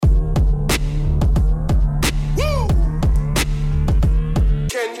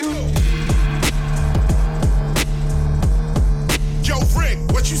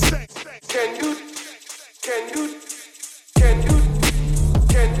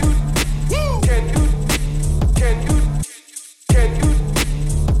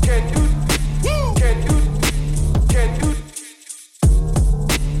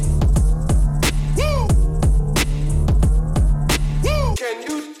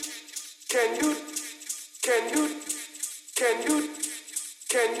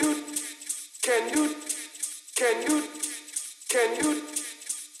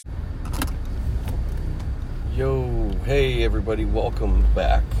everybody. Welcome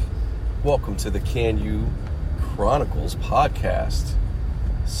back. Welcome to the Can You Chronicles podcast,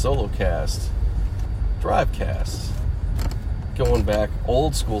 solocast, drivecast. Going back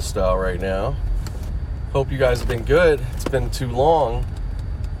old school style right now. Hope you guys have been good. It's been too long.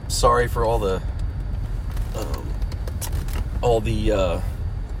 Sorry for all the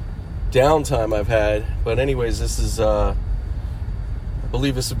downtime I've had. But anyways, this is I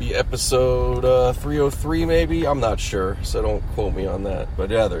believe this would be episode 303 maybe. I'm not sure, so don't quote me on that. But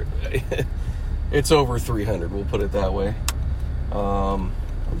yeah, it's over 300. We'll put it that way. I'm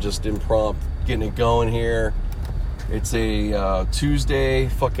just impromptu getting it going here. It's a Tuesday,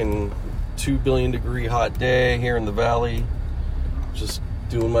 fucking 2 billion degree hot day here in the valley. Just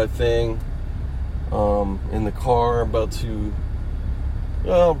doing my thing in the car. About to,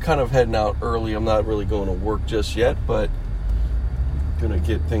 I'm kind of heading out early. I'm not really going to work just yet, but gonna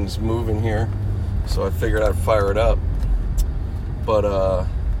get things moving here. So I figured I'd fire it up. But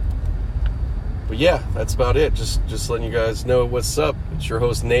yeah, that's about it. Just letting you guys know what's up. It's your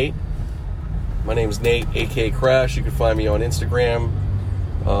host Nate. My name's Nate, aka Crash. You can find me on Instagram,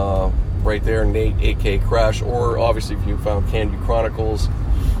 right there, Nate, aka Crash. Or obviously, if you found Can You Chronicles,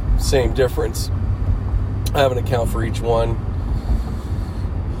 same difference. I have an account for each one.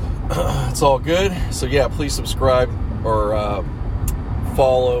 It's all good. So yeah, please subscribe or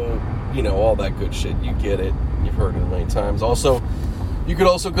follow. You know, all that good shit. You get it. You've heard it a million times. Also, you could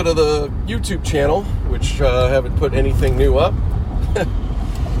also go to the YouTube channel, which I haven't put anything new up.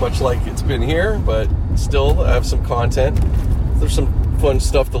 Much like it's been here, but still I have some content. There's some fun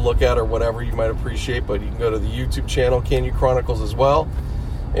stuff to look at or whatever you might appreciate, but you can go to the YouTube channel, Can You Chronicles, as well,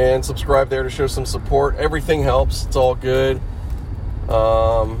 and subscribe there to show some support. Everything helps. It's all good.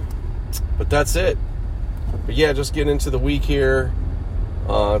 But that's it. But yeah, just getting into the week here.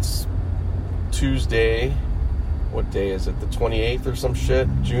 It's Tuesday. What day is it? The 28th or some shit?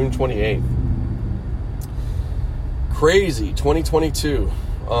 June 28th. Crazy. 2022.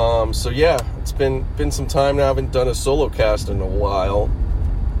 So yeah, it's been some time now. I haven't done a solo cast in a while.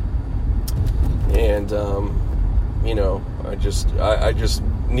 And, you know, I just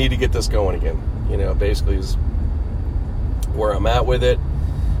need to get this going again. You know, basically is where I'm at with it.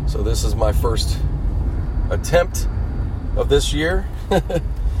 So this is my first attempt of this year.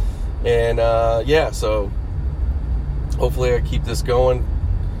 And, yeah, so hopefully I keep this going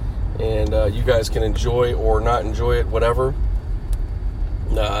and you guys can enjoy or not enjoy it, whatever.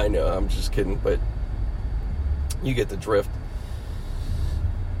 Nah, I know, I'm just kidding, but you get the drift.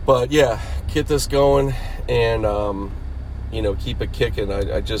 But yeah, get this going and, you know, keep it kicking.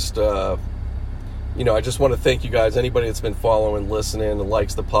 I just, you know, I just want to thank you guys, anybody that's been following, listening, and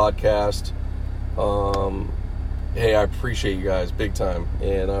likes the podcast. Hey, I appreciate you guys big time.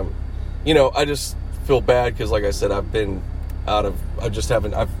 And, you know, I just feel bad because, like I said, I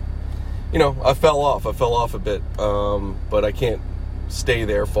fell off a bit, but I can't stay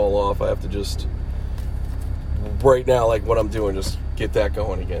there, fall off. I have to just, right now, like what I'm doing, just get that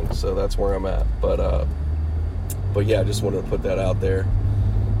going again. So that's where I'm at. But yeah, I just wanted to put that out there.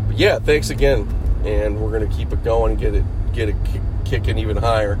 But yeah, thanks again. And we're going to keep it going, get it kicking even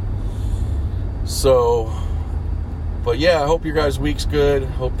higher. So, but yeah, I hope your guys' week's good.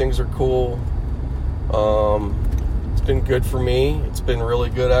 Hope things are cool. It's been good for me. It's been really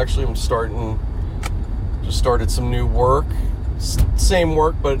good, actually. Just started some new work. Same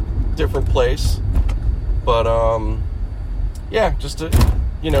work, but different place. But, yeah, just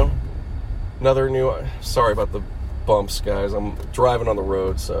you know, another new, sorry about the bumps, guys. I'm driving on the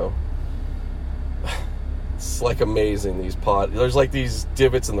road, so it's like amazing, there's like these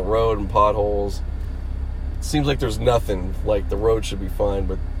divots in the road and potholes. It seems like there's nothing, like the road should be fine,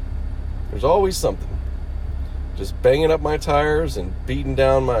 but there's always something. Just banging up my tires and beating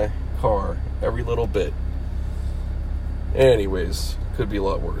down my car every little bit. Anyways, could be a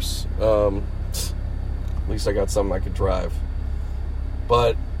lot worse. At least I got something I could drive.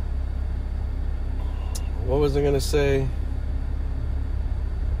 But what was I gonna say?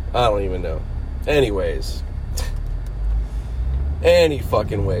 I don't even know. Anyways, any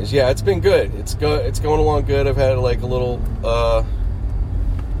fucking ways. Yeah, it's been good. It's going along good. I've had like a little,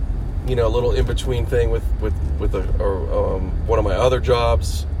 you know, a little in between thing with one of my other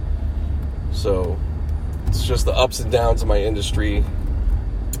jobs. So it's just the ups and downs of my industry.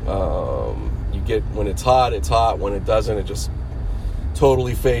 You get, when it's hot, it's hot. When it doesn't, it just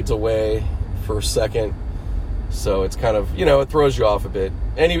totally fades away for a second. So it's kind of, you know, it throws you off a bit.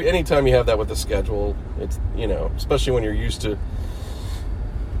 Anytime you have that with the schedule, it's, you know, especially when you're used to,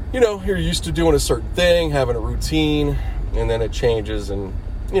 you know, you're used to doing a certain thing, having a routine, and then it changes, and,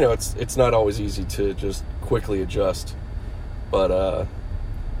 you know, it's not always easy to just quickly adjust. But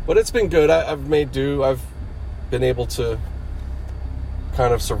it's been good. I've made do. I've been able to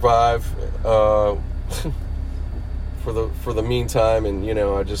kind of survive for the meantime, and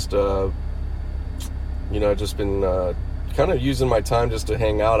I just just been kind of using my time just to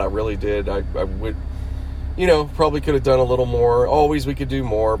hang out. I really did. I would, probably could have done a little more. Always we could do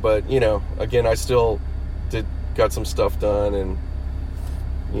more, but again, I still got some stuff done, and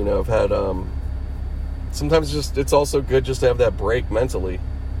I've had sometimes it's also good just to have that break mentally.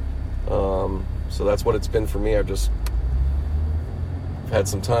 So that's what it's been for me. I've had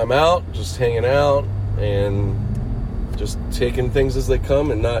some time out, just hanging out and just taking things as they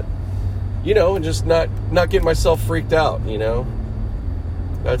come, and not, and just not getting myself freaked out.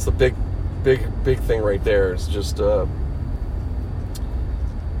 That's the big thing right there. It's just, you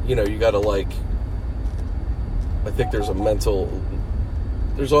gotta I think there's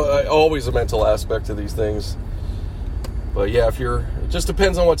always a mental aspect to these things. But yeah, it just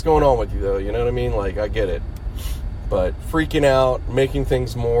depends on what's going on with you, though. You know what I mean? I get it. But freaking out, making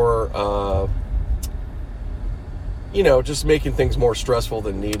things more, just making things more stressful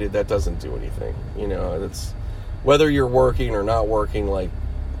than needed, that doesn't do anything. It's whether you're working or not working,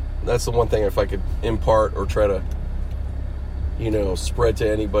 that's the one thing if I could impart or try to, spread to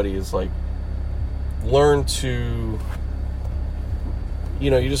anybody is learn to,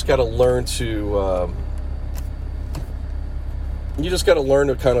 you just got to learn to,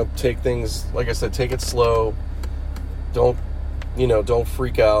 kind of take things, like I said, take it slow. Don't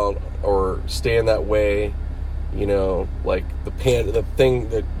freak out or stay in that way. The thing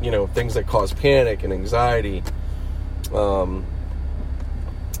that, things that cause panic and anxiety. You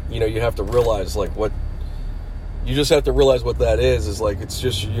have to realize you just have to realize what that is it's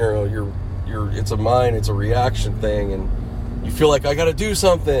just, it's a mind, it's a reaction thing, and you feel like I got to do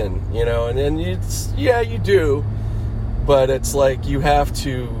something, and you do, but it's you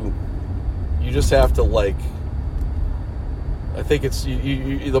just have to I think it's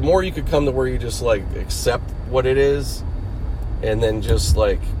you the more you could come to where you just accept what it is, and then just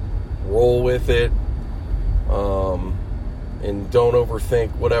roll with it, and don't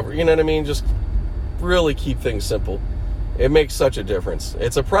overthink whatever, you know what I mean? Just really keep things simple. It makes such a difference.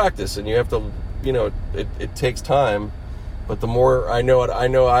 It's a practice, and you have to, it takes time, but the more I know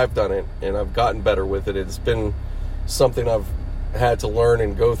I've done it, and I've gotten better with it. It's been something I've had to learn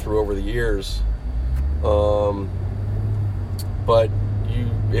and go through over the years. But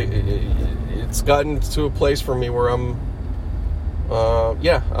it's gotten to a place for me where I'm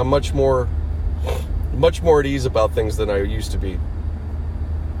much more at ease about things than I used to be.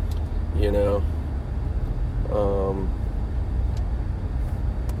 It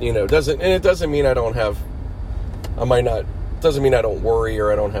doesn't mean doesn't mean I don't worry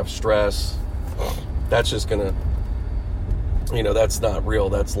or I don't have stress. That's just gonna, that's not real.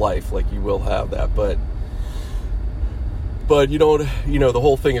 That's life. You will have that, but you don't, the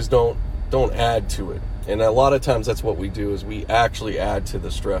whole thing is don't add to it. And a lot of times that's what we do, is we actually add to the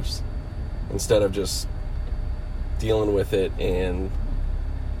stress instead of just dealing with it and,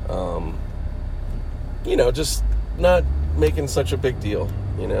 just not making such a big deal,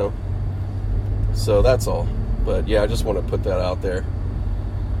 So that's all. But yeah, I just want to put that out there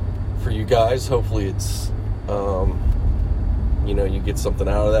for you guys. Hopefully it's, you get something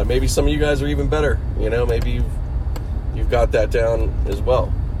out of that. Maybe some of you guys are even better, maybe you've got that down as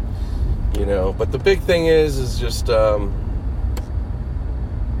well, but the big thing is just,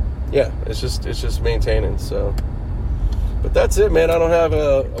 it's just maintaining. So, but that's it, man. I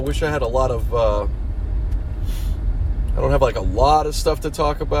wish I had a lot of, I don't have a lot of stuff to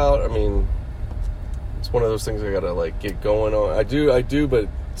talk about. I mean, it's one of those things I gotta get going on. I do, but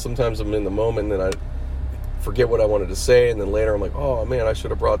sometimes I'm in the moment and then I forget what I wanted to say, and then later I'm like, oh man, I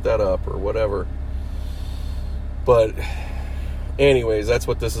should have brought that up or whatever. But anyways, that's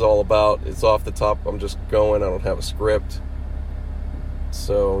what this is all about. It's off the top. I'm just going. I don't have a script.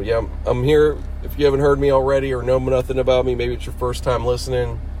 So yeah, I'm here. If you haven't heard me already or know nothing about me, maybe it's your first time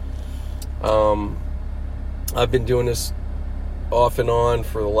listening. I've been doing this off and on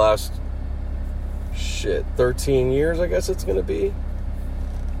for the last 13 years, I guess it's going to be,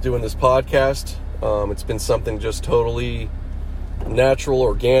 doing this podcast. It's been something just totally natural,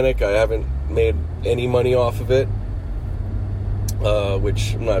 organic. I haven't made any money off of it,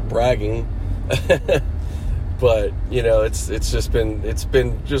 which I'm not bragging, but it's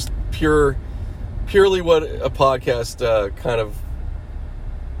been just purely what a podcast kind of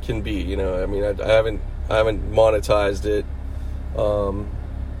can be. I mean, I haven't monetized it,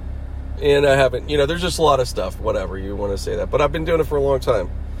 and I haven't, there's just a lot of stuff, whatever you want to say that, but I've been doing it for a long time,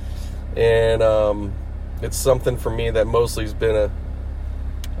 and it's something for me that mostly has been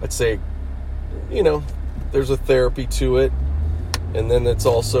I'd say, there's a therapy to it. And then it's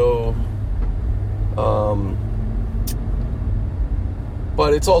also,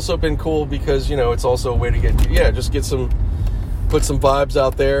 but it's also been cool because, it's also a way to put some vibes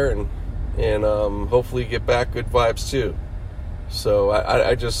out there and hopefully get back good vibes too. So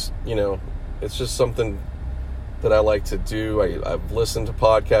I just, it's just something that I like to do. I've listened to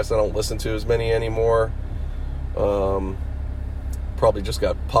podcasts. I don't listen to as many anymore. Probably just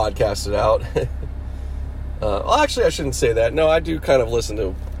got podcasted out. Well, actually, I shouldn't say that. No, I do kind of listen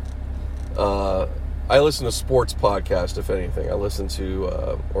to, I listen to sports podcasts, if anything. I listen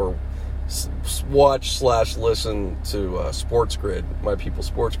to, watch/listen to Sports Grid, My People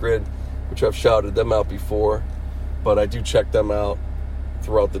Sports Grid, which I've shouted them out before, but I do check them out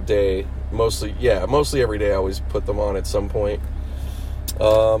throughout the day. Mostly every day I always put them on at some point.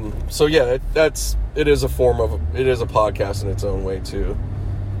 So yeah, it is a podcast in its own way too.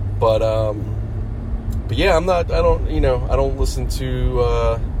 But yeah, I don't listen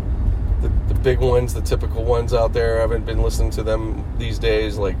to the big ones, the typical ones out there. I haven't been listening to them these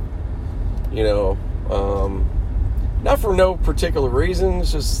days, like, not for no particular reason.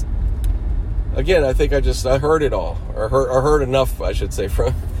 It's just, again, I think I heard it all, or heard enough, I should say,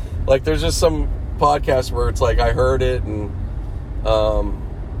 from, like, there's just some podcasts where it's like I heard it and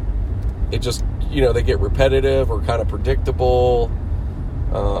it just, they get repetitive or kind of predictable.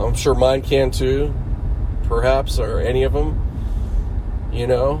 I'm sure mine can too, perhaps, or any of them,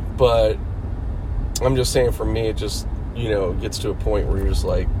 but I'm just saying, for me, it just, gets to a point where you're just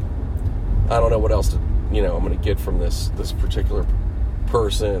like, I don't know what else to, I'm going to get from this particular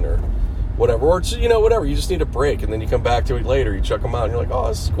person or whatever, or it's, whatever. You just need a break, and then you come back to it later. You check them out, and you're like, oh,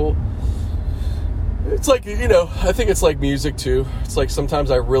 this is cool. It's like, I think it's like music too. It's like sometimes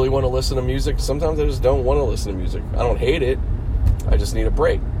I really want to listen to music. Sometimes I just don't want to listen to music. I don't hate it. I just need a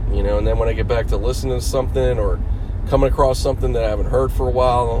break, and then when I get back to listening to something or coming across something that I haven't heard for a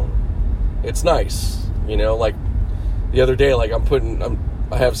while, it's nice, like the other day, like I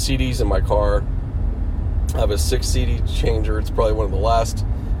have CDs in my car. I have a 6 CD changer. It's probably one of the last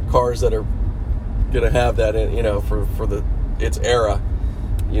cars that are going to have that in, for its era.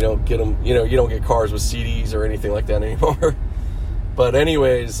 You don't get them, you don't get cars with CDs or anything like that anymore. But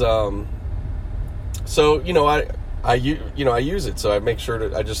anyways, so, I use it. So I make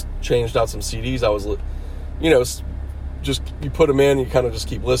sure I just changed out some CDs. I was, just, you put them in, you kind of just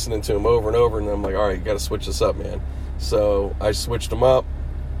keep listening to them over and over. And I'm like, all right, you got to switch this up, man. So I switched them up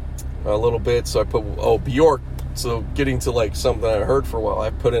a little bit. So I put, Bjork. So getting to like something I heard for a while,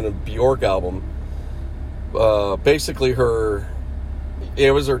 I put in a Bjork album. Basically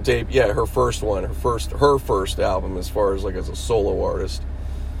it was her debut, her first one, her first album as far as like as a solo artist.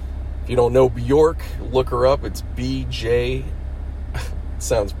 If you don't know Bjork, look her up. It's BJ, it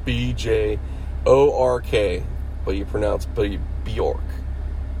sounds BJORK, but you pronounce Bjork.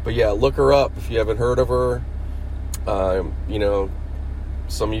 But yeah, look her up if you haven't heard of her.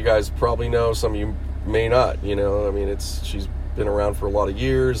 Some of you guys probably know, some of you may not, she's been around for a lot of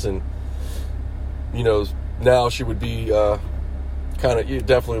years, and, now she would be, kind of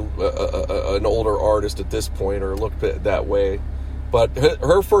definitely an older artist at this point, or looked that way. But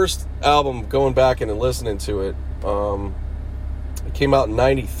her first album, going back and listening to it, it came out in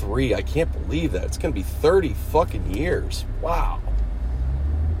 93. I can't believe that. It's going to be 30 fucking years. Wow.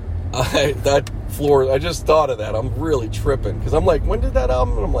 I just thought of that. I'm really tripping, because I'm like, when did that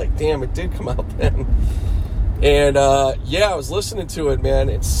album? And I'm like, damn, it did come out then. And I was listening to it, man.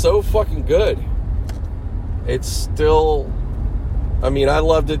 It's so fucking good. It's still, I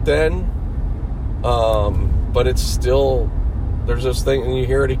loved it then, but it's still, there's this thing, and you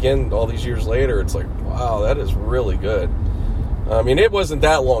hear it again all these years later, it's like, wow, that is really good. It wasn't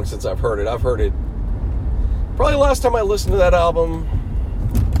that long since I've heard it. I've heard it, probably last time I listened to that album,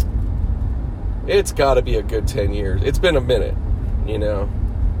 it's got to be a good 10 years. It's been a minute, and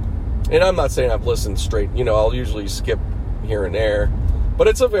I'm not saying I've listened straight, I'll usually skip here and there, but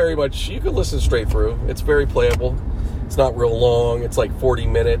it's you could listen straight through. It's very playable. It's not real long. It's like 40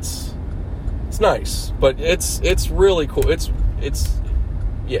 minutes. It's nice, but it's really cool. It's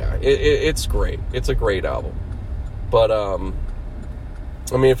great. It's a great album. But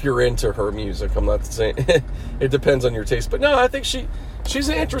if you're into her music, I'm not saying it depends on your taste. But no, I think she's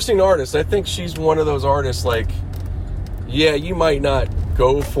an interesting artist. I think she's one of those artists, like, you might not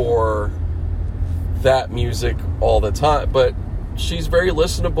go for that music all the time, but she's very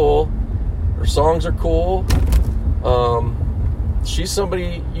listenable. Her songs are cool. She's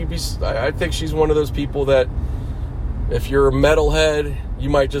somebody I think she's one of those people that if you're a metalhead, you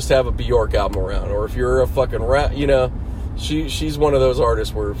might just have a Bjork album around. Or if you're a fucking rap, you know, she's one of those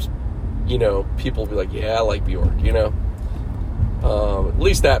artists where, you know, people will be like, yeah, I like Bjork, you know. At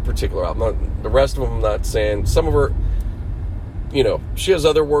least that particular album. The rest of them, I'm not saying. Some of her, you know, she has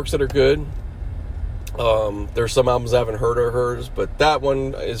other works that are good. There's some albums I haven't heard of hers, but that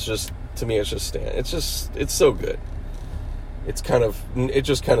one is just, to me, it's so good. It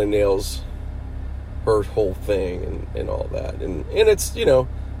just kind of nails her whole thing and all that. And it's, you know,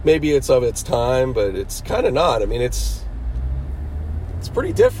 maybe it's of its time, but it's kind of not. I mean, it's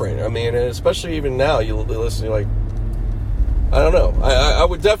pretty different. I mean, especially even now, you listen, you're like, I don't know. I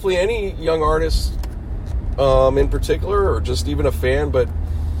would definitely, any young artist in particular, or just even a fan, but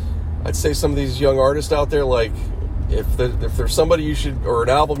I'd say some of these young artists out there, like, if there's somebody you should, or an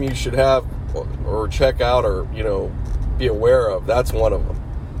album you should have or check out, or, you know, be aware of, that's one of them.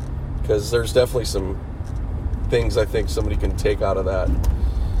 Because there's definitely some things I think somebody can take out of that.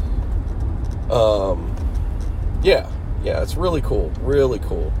 Yeah, it's really cool. Really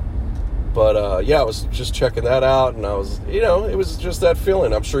cool. But, yeah, I was just checking that out, and I was, you know, it was just that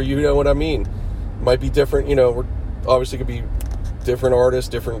feeling. I'm sure you know what I mean. It might be different, you know, we're obviously could be different artists,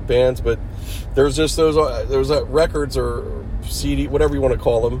 different bands, but there's just those records or CD, whatever you want to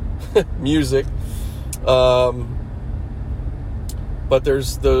call them, music. But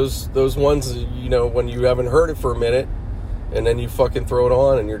there's those ones, you know, when you haven't heard it for a minute, and then you fucking throw it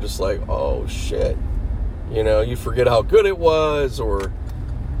on, and you're just like, oh shit, you know, you forget how good it was, or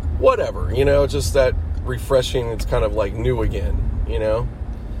whatever, you know, just that refreshing. It's kind of like new again, you know,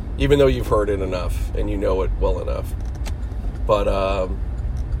 even though you've heard it enough and you know it well enough. But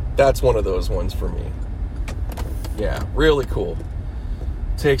that's one of those ones for me. Yeah, really cool.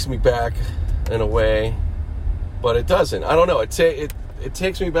 Takes me back in a way, but it doesn't. I don't know. It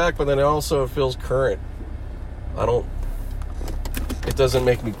takes me back, but then it also feels current. It doesn't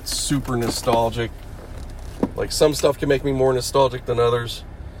make me super nostalgic. Like, some stuff can make me more nostalgic than others,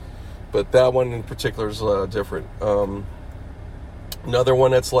 but that one in particular is different. Another one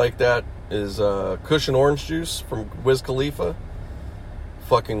that's like that is Cushion Orange Juice from Wiz Khalifa.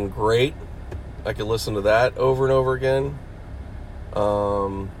 Fucking great. I could listen to that over and over again.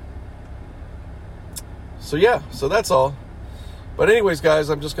 So yeah, so that's all. But anyways, guys,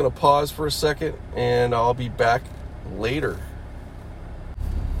 I'm just going to pause for a second, and I'll be back later.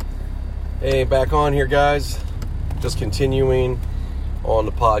 Hey, back on here, guys. Just continuing on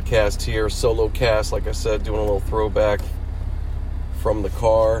the podcast here, solo cast, like I said, doing a little throwback from the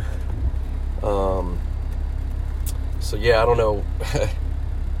car. So yeah, I don't know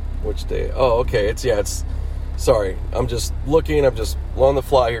which day. Oh, okay. Sorry. I'm just on the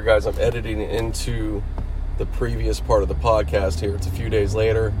fly here, guys. I'm editing into the previous part of the podcast here. It's a few days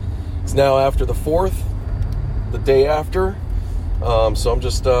later. It's now after the 4th, the day after. So I'm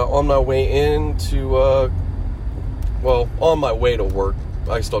just on my way on my way to work.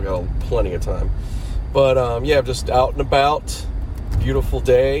 I still got plenty of time. But yeah, I'm just out and about. Beautiful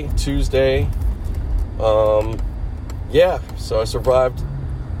day, Tuesday. Yeah, so I survived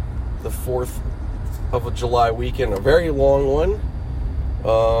the 4th of July weekend, a very long one.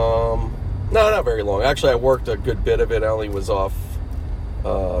 No, not very long. Actually, I worked a good bit of it. I only was off.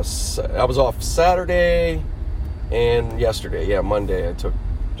 I was off Saturday and yesterday. Yeah, Monday I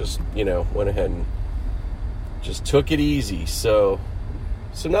went ahead and just took it easy. So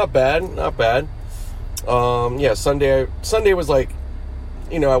not bad. Yeah, Sunday was like,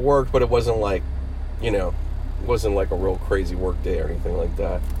 I worked, but it wasn't like, wasn't like a real crazy work day or anything like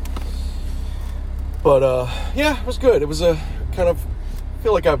that. But, yeah, it was good. It was I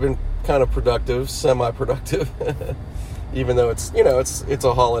feel like I've been kind of productive, semi-productive, even though it's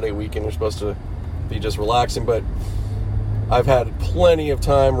a holiday weekend. You're supposed to be just relaxing, but I've had plenty of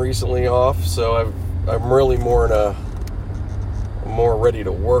time recently off, so I'm really more ready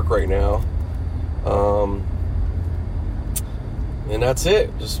to work right now. And that's it.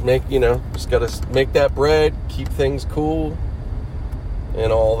 Just gotta make that bread, keep things cool,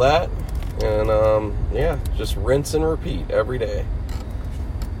 and all that. And, yeah, just rinse and repeat every day.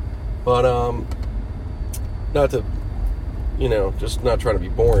 But, not to, just not trying to be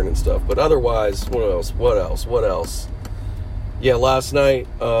boring and stuff. But otherwise, what else? Yeah, last night,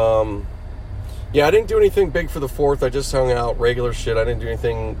 yeah, I didn't do anything big for the 4th. I just hung out, regular shit. I didn't do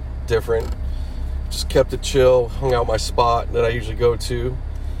anything different. Just kept it chill, hung out my spot that I usually go to.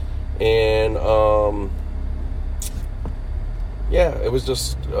 And, yeah, it was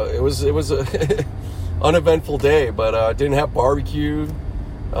just, it was a uneventful day, but didn't have barbecue.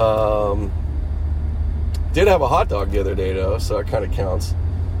 Did have a hot dog the other day, though, so it kind of counts.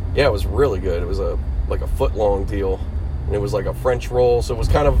 Yeah, it was really good. It was like a foot-long deal. and it was like a French roll, so it was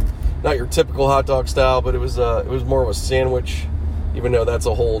kind of not your typical hot dog style, but it was more of a sandwich, even though that's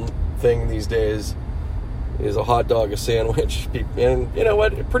a whole thing these days. Is a hot dog a sandwich? And you know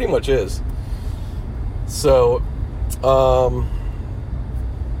what? It pretty much is. So,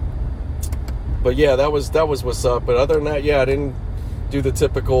 but yeah, that was what's up. But other than that, yeah, I didn't do the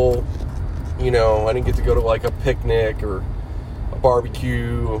typical, I didn't get to go to like a picnic or a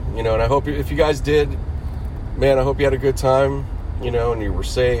barbecue, and I hope if you guys did, man, I hope you had a good time, and you were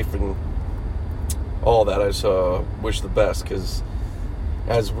safe and all that. I just wish the best, because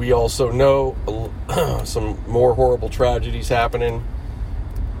as we also know, some more horrible tragedies happening.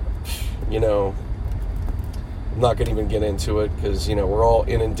 I'm not going to even get into it, because, we're all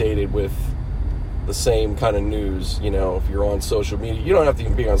inundated with the same kind of news. If you're on social media, you don't have to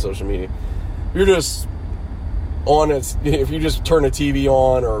even be on social media. You're just on it. If you just turn a TV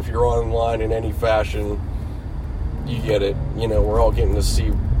on, or if you're online in any fashion, you get it. We're all getting to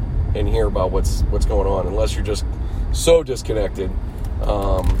see and hear about what's going on, unless you're just so disconnected.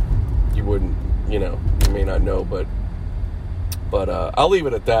 You wouldn't, you may not know, but I'll leave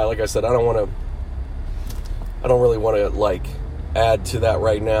it at that. Like I said, I don't really want to like add to that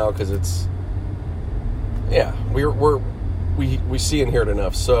right now, because it's, yeah, we see and hear it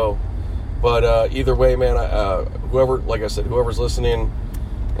enough. So, but either way, man, whoever's listening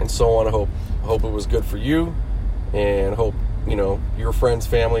and so on, I hope it was good for you, and hope your friends,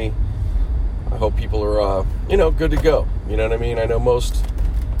 family. I hope people are good to go. You know what I mean? I know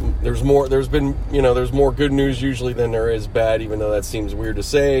there's more good news usually than there is bad, even though that seems weird to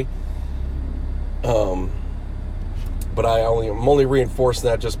say. But I'm only reinforcing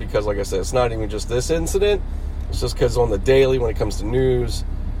that just because, like I said, it's not even just this incident. It's just because on the daily, when it comes to news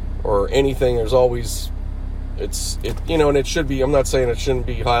or anything, there's always, and it should be, I'm not saying it shouldn't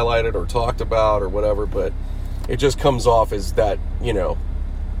be highlighted or talked about or whatever, but it just comes off as that,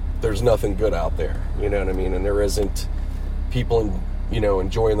 there's nothing good out there, you know what I mean? And there isn't people,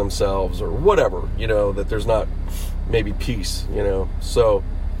 enjoying themselves or whatever, that there's not maybe peace, So,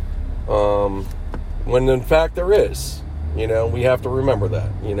 when in fact there is, we have to remember that,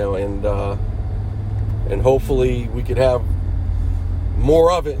 and hopefully we could have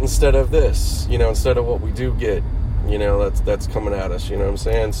more of it instead of this, instead of what we do get, that's coming at us, you know what I'm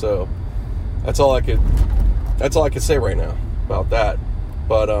saying? So that's all I could say right now about that.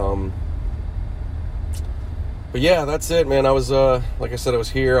 But yeah, that's it, man. I was, like I said, I was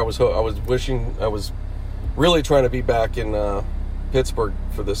here. I was really trying to be back in Pittsburgh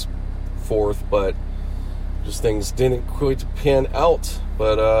for this 4th, but just things didn't quite pan out.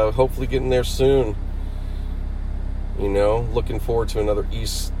 But hopefully getting there soon. Looking forward to another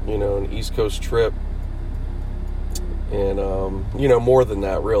an East Coast trip, and more than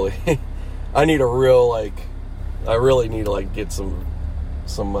that, really. I need I really need to get some.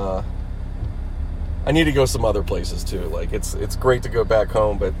 I need to go some other places too. Like it's great to go back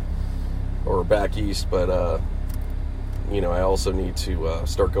home, or back east, but I also need to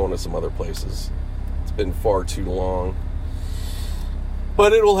start going to some other places. It's been far too long,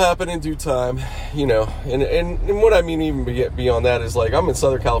 but it will happen in due time. And what I mean even beyond that is I'm in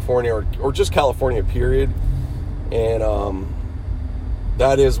Southern California or just California period, and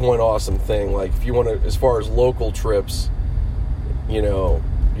that is one awesome thing. Like if you want to, as far as local trips, you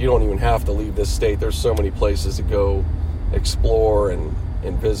don't even have to leave this state. There's so many places to go explore and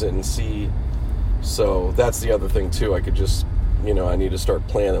visit and see. So that's the other thing too. I could just, I need to start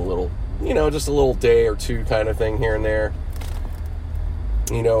planning a little, just a little day or two kind of thing here and there.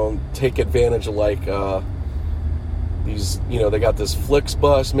 Take advantage of these, they got this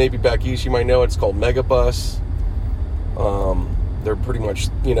Flixbus, maybe back east, you might know it. It's called Megabus. They're pretty much,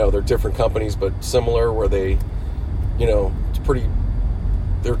 they're different companies, but similar, where they, it's pretty,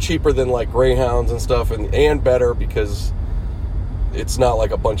 they're cheaper than Greyhounds and stuff, and better because it's not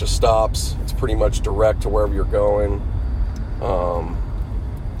like a bunch of stops. It's pretty much direct to wherever you're going.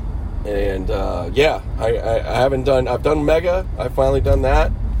 Yeah, I've done Mega. I've finally done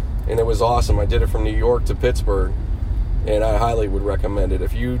that, and it was awesome. I did it from New York to Pittsburgh, and I highly would recommend it.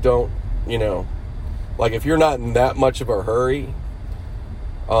 If you don't, if you're not in that much of a hurry,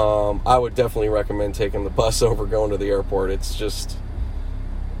 I would definitely recommend taking the bus over going to the airport. It's just,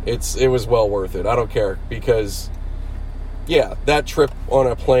 it was well worth it. I don't care, because yeah, that trip on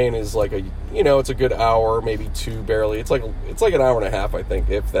a plane is it's a good hour, maybe 2 barely. It's like an hour and a half, I think,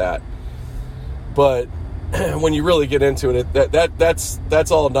 if that. But when you really get into it,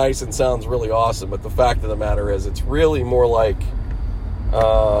 that's all nice and sounds really awesome. But the fact of the matter is, it's really more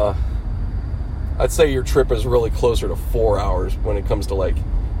I'd say your trip is really closer to 4 hours when it comes to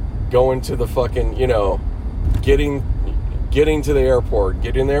going to the fucking, getting getting to the airport,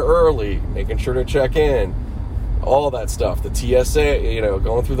 getting there early, making sure to check in, all that stuff, the TSA,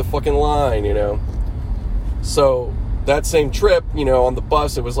 going through the fucking line, So that same trip, on the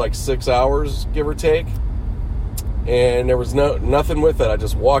bus, it was like 6 hours, give or take. And there was nothing with it. I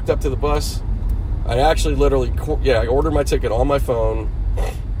just walked up to the bus. I actually I ordered my ticket on my phone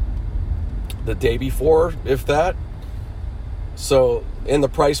the day before, if that. So, and the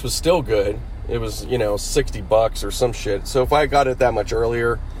price was still good. It was, $60 or some shit. So if I got it that much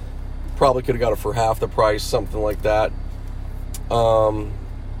earlier, probably could have got it for half the price, something like that. And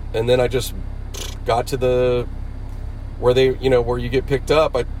then I just got to where you get picked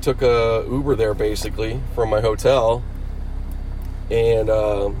up. I took a Uber there basically from my hotel. And,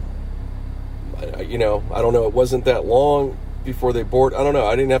 I don't know, it wasn't that long before they board. I don't know.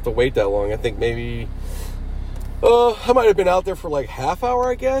 I didn't have to wait that long. I think maybe, I might have been out there for like half hour,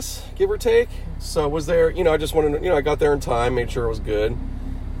 I guess, give or take. So I was there, I just wanted to, I got there in time, made sure it was good.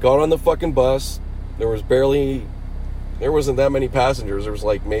 Got on the fucking bus. There wasn't that many passengers. There was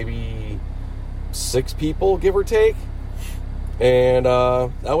like maybe 6 people, give or take. And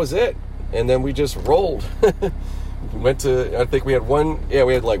that was it. And then we just rolled. I think we had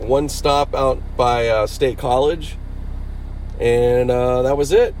one stop out by State College. And that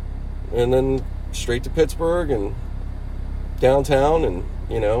was it. And then straight to Pittsburgh and downtown and,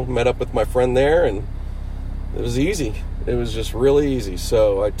 met up with my friend there. And it was easy. It was just really easy.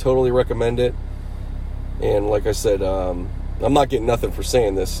 So I totally recommend it. And like I said, I'm not getting nothing for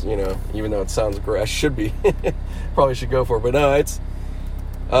saying this, even though it sounds great. I should be. Probably should go for it. But no, it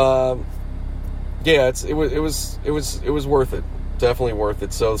was worth it. Definitely worth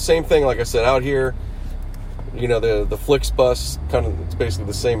it. So same thing, like I said, out here, the Flixbus, it's basically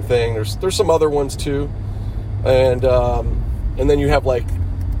the same thing. There's some other ones too. And then you have like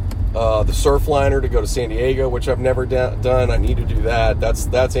the Surfliner to go to San Diego, which I've never done. I need to do that. That's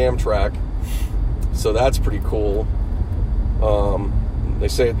Amtrak. So that's pretty cool. They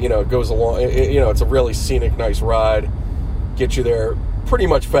say, it goes along, it's a really scenic, nice ride. Get you there pretty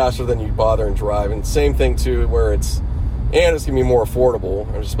much faster than you bother and drive. And same thing too, where it's going to be more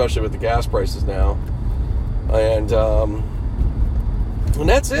affordable, especially with the gas prices now. And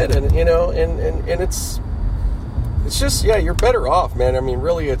that's it. And, and it's just, you're better off, man. I mean,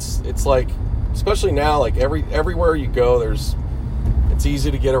 really, it's like, especially now, like everywhere you go, it's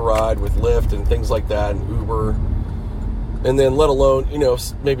easy to get a ride with Lyft and things like that, and Uber. And then let alone,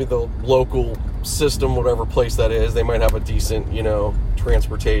 maybe the local system, whatever place that is, they might have a decent,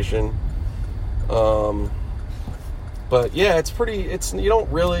 transportation. But yeah, you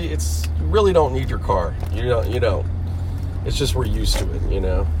really don't need your car. You don't. It's just we're used to it,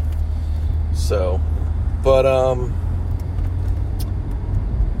 So, but,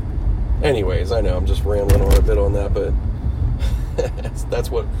 anyways, I know I'm just rambling on a bit on that, but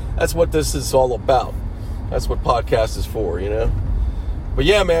that's what this is all about. That's what podcast is for, But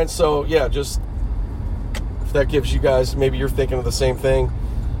yeah, man, so yeah, just if that gives you guys, maybe you're thinking of the same thing.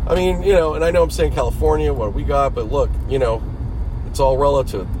 I mean, and I know I'm saying California, what we got, but look, it's all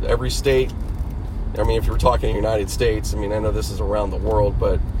relative. Every state, I mean, if you're talking in the United States, I mean, I know this is around the world,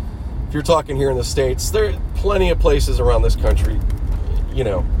 but if you're talking here in the States, there are plenty of places around this country,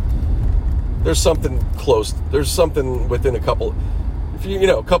 there's something close. There's something within a couple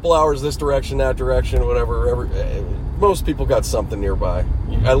hours this direction, that direction, whatever. Most people got something nearby.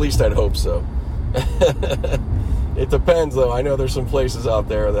 At least I'd hope so. It depends, though. I know there's some places out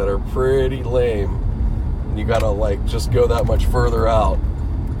there that are pretty lame. And you gotta, just go that much further out.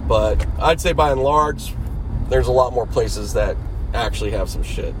 But I'd say by and large, there's a lot more places that actually have some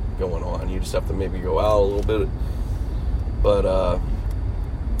shit going on. You just have to maybe go out a little bit. But,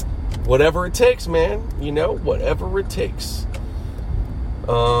 whatever it takes, man. Whatever it takes.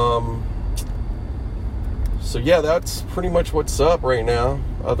 So yeah, that's pretty much what's up right now.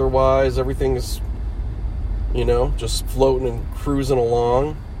 Otherwise, everything's, just floating and cruising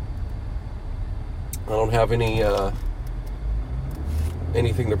along. I don't have anything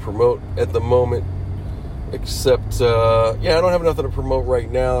to promote at the moment, except, I don't have nothing to promote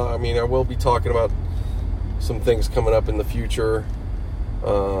right now. I mean, I will be talking about some things coming up in the future.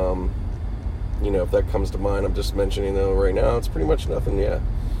 If that comes to mind, I'm just mentioning, though, right now, it's pretty much nothing, yeah.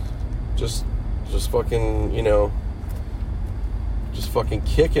 Just fucking, just fucking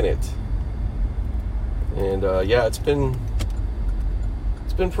kicking it. And, it's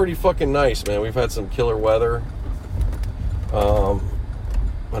been pretty fucking nice, man. We've had some killer weather. And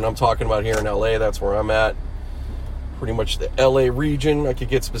I'm talking about here in LA, that's where I'm at. Pretty much the LA region. I could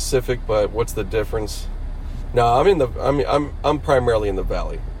get specific, but what's the difference? No, I'm primarily in the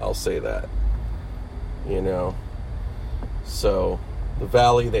valley. I'll say that. So the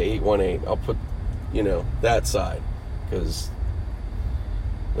Valley, the 818, I'll put, that side, because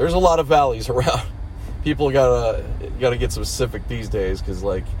there's a lot of valleys around. People gotta get specific these days, because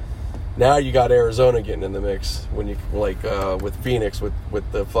like now you got Arizona getting in the mix when you with Phoenix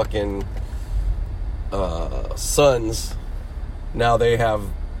with the fucking Suns. Now they have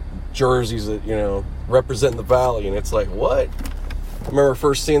jerseys that represent the Valley, and it's like, what? I remember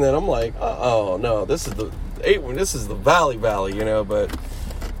first seeing that, I'm like, oh no, this is the Valley, but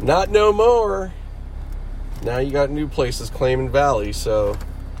not no more. Now you got new places claiming Valley, so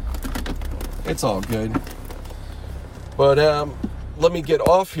it's all good. But let me get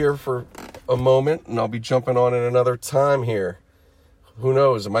off here for a moment, and I'll be jumping on in another time here. Who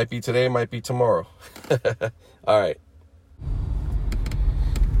knows? It might be today, it might be tomorrow. All right.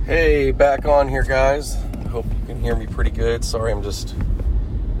 Hey, back on here, guys. Hope you can hear me pretty good. Sorry, I'm just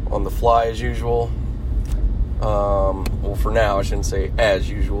on the fly as usual. Well, for now, I shouldn't say as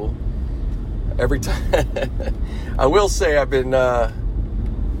usual. Every time, I will say I've been, I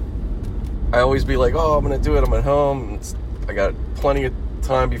always be like, oh, I'm going to do it. I'm at home. I got plenty of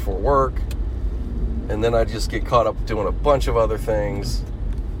time before work. And then I just get caught up doing a bunch of other things.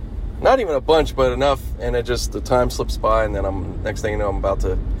 Not even a bunch, but enough. And the time slips by, and then next thing you know, I'm about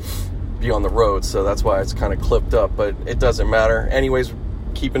to be on the road. So that's why it's kind of clipped up, but it doesn't matter. Anyways,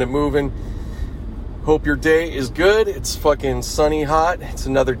 keeping it moving. Hope your day is good. It's fucking sunny, hot. It's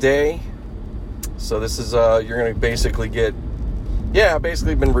another day. So this is, you're going to basically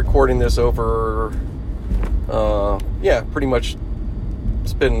basically been recording this over, pretty much,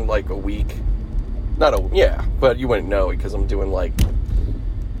 it's been like a week. But you wouldn't know because I'm doing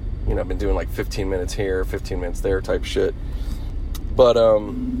I've been doing like 15 minutes here, 15 minutes there type shit. But,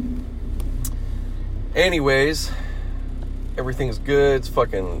 anyways, everything's good. It's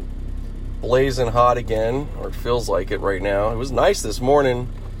fucking blazing hot again, or it feels like it right now. It was nice this morning.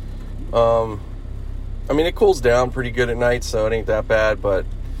 It cools down pretty good at night, so it ain't that bad, but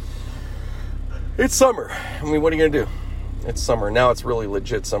it's summer. What are you gonna do? It's summer. Now it's really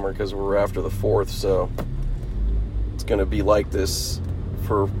legit summer because we're after the 4th, so it's gonna be like this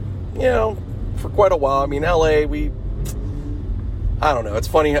for quite a while. LA, I don't know. It's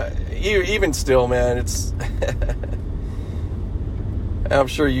funny, even still, man, it's, I'm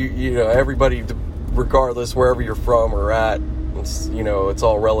sure everybody, regardless, wherever you're from or at, it's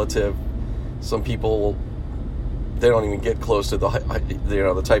all relative. Some people, they don't even get close to the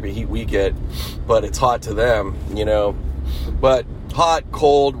type of heat we get, but it's hot to them, but hot,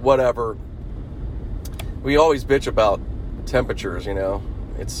 cold, whatever. We always bitch about temperatures,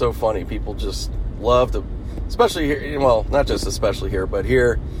 it's so funny. People just love to, especially here, not just especially here, but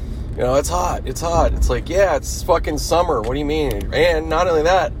here, it's hot. It's like, yeah, it's fucking summer. What do you mean? And not only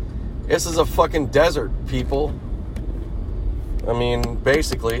that, this is a fucking desert, people.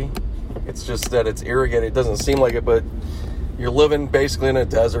 Basically, it's just that it's irrigated. It doesn't seem like it, but you're living basically in a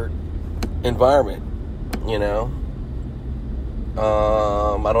desert environment, I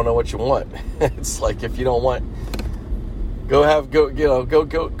don't know what you want. It's like, if you don't want, go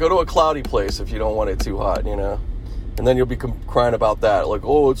to a cloudy place if you don't want it too hot, and then you'll be crying about that, like,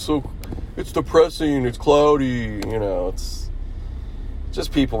 oh, it's depressing, it's cloudy, it's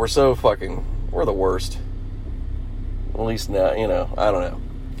just people. We're the worst. At least now, I don't know.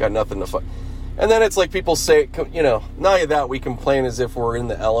 Got nothing to fuck. And then it's like people say, not only that, we complain as if we're in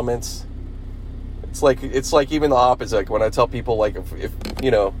the elements. It's like even the opposite. Like when I tell people, like, if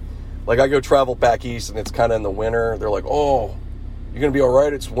like I go travel back east and it's kind of in the winter, they're like, oh, you're going to be all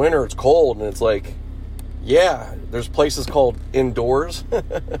right. It's winter. It's cold. And it's like, yeah, there's places called indoors,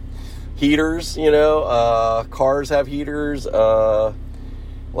 heaters, cars have heaters. They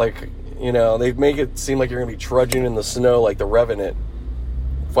make it seem like you're going to be trudging in the snow like the Revenant,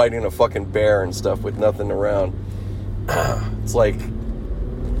 fighting a fucking bear and stuff with nothing around. It's like,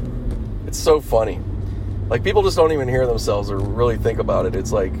 it's so funny. Like, people just don't even hear themselves or really think about it.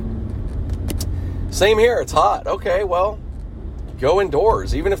 It's like, same here. It's hot. Okay, well, go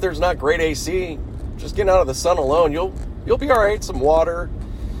indoors. Even if there's not great AC, just getting out of the sun alone, you'll be all right. Some water,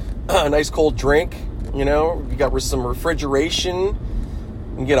 a nice cold drink. You got some refrigeration.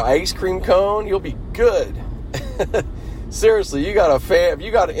 You can get an ice cream cone. You'll be good. Seriously, you got a fan.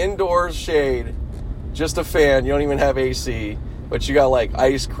 You got indoors shade, just a fan. You don't even have AC, but you got like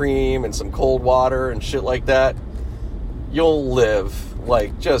ice cream and some cold water and shit like that. You'll live.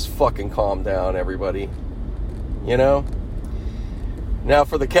 Like, just fucking calm down, everybody. Now,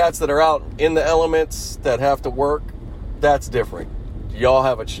 for the cats that are out in the elements that have to work, that's different. Y'all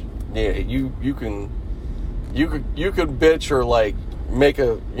have you could bitch or like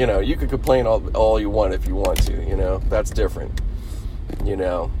you could complain all you want if you want to, that's different,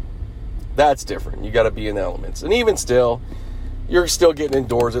 that's different. You got to be in the elements. And even still, you're still getting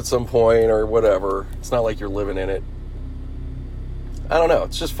indoors at some point or whatever. It's not like you're living in it. I don't know.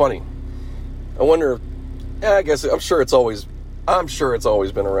 It's just funny. I wonder I'm sure it's always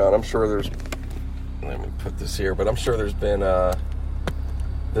been around. I'm sure let me put this here, but I'm sure there's been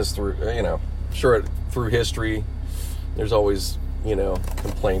this through, sure through history, there's always,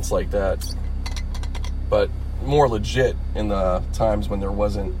 complaints like that. But more legit in the times when there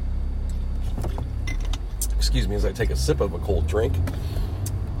wasn't, excuse me as I take a sip of a cold drink,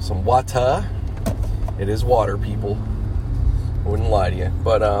 some water. It is water, people. I wouldn't lie to you.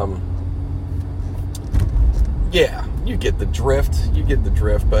 But, yeah, you get the drift.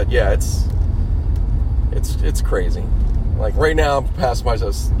 But, yeah, it's crazy. Like, right now, I'm passing by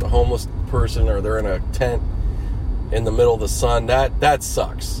a homeless person, or they're in a tent in the middle of the sun. That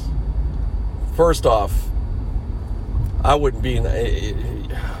sucks. First off, I wouldn't be in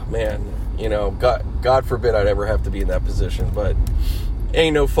man, God forbid I'd ever have to be in that position, but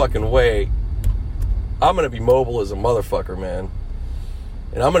ain't no fucking way. I'm going to be mobile as a motherfucker, man.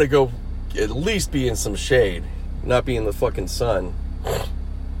 And I'm going to go at least be in some shade, not be in the fucking sun.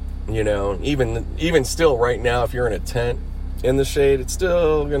 Even still right now, if you're in a tent in the shade, it's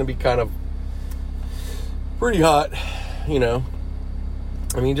still going to be kind of pretty hot, I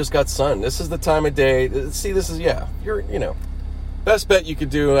mean, you just got sun. This is the time of day. See, this is, you're, best bet you could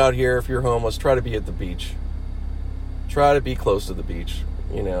do out here if you're homeless, try to be at the beach. Try to be close to the beach,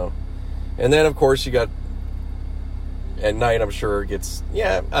 And then, of course, you got, at night, I'm sure it gets,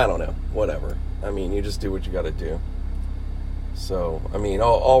 I don't know, whatever. I mean, you just do what you got to do. So, I mean,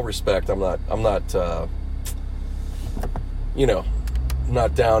 all respect, I'm not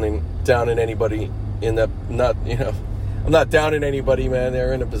downing anybody in that, I'm not downing anybody, man.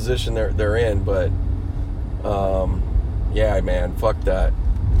 They're in a position they're in, but, man, fuck that.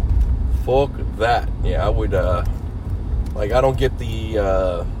 Yeah, I would, I don't get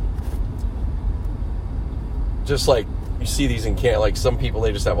the, just like, you see these in camp, like some people,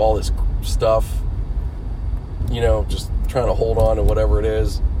 they just have all this stuff, just trying to hold on to whatever it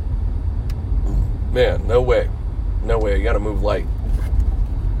is. Man, no way. You got to move light.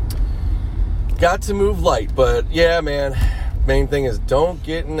 But yeah, man, main thing is don't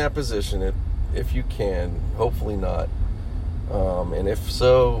get in that position if you can. Hopefully not. And if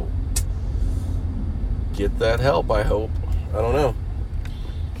so, get that help, I hope. I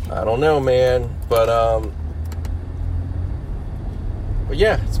don't know, man. But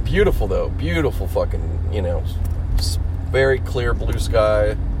yeah, it's beautiful though. Beautiful fucking, very clear blue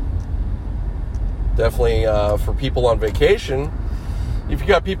sky. Definitely for people on vacation. If you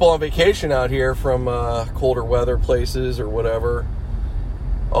got people on vacation out here from colder weather places or whatever,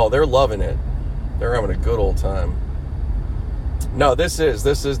 oh, they're loving it. They're having a good old time. No, this is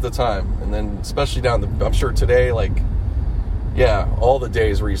the time. And then especially I'm sure today, all the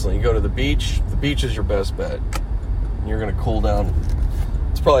days recently, you go to the beach is your best bet. You're going to cool down.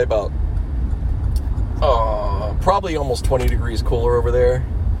 It's probably about, probably almost 20 degrees cooler over there.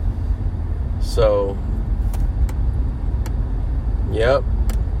 So, yep.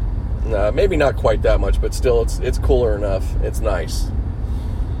 Nah, maybe not quite that much, but still, it's cooler enough. It's nice.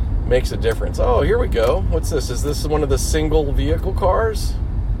 Makes a difference. Oh, here we go. What's this? Is this one of the single vehicle cars?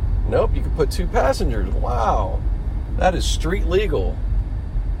 Nope, you can put 2 passengers. Wow. That is street legal.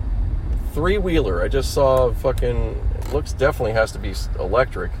 3-wheeler. I just saw definitely has to be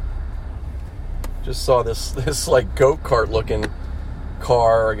electric. Just saw this like goat-kart looking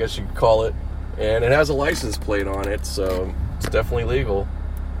car, I guess you could call it. And it has a license plate on it, so it's definitely legal.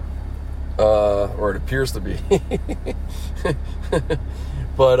 Or it appears to be.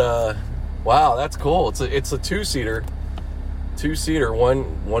 But, wow, that's cool. It's a 2-seater. 2-seater,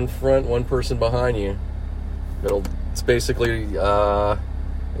 one front, one person behind you. It's basically, it'll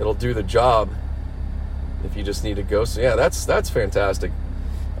do the job if you just need to go. So, yeah, that's fantastic.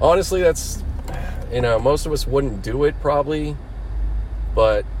 Honestly, that's, most of us wouldn't do it probably,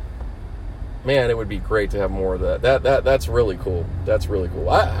 but man, it would be great to have more of that. That's really cool. That's really cool.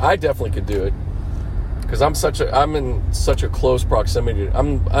 I definitely could do it because I'm in such a close proximity.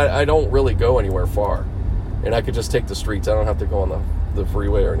 I don't really go anywhere far, and I could just take the streets. I don't have to go on the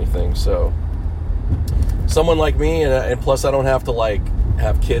freeway or anything. So someone like me, and plus I don't have to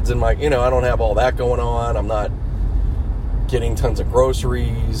have kids in my, I don't have all that going on. I'm not getting tons of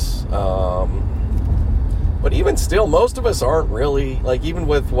groceries. But even still, most of us aren't really, even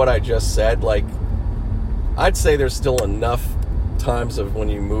with what I just said, I'd say there's still enough times of when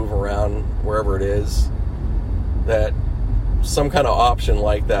you move around wherever it is that some kind of option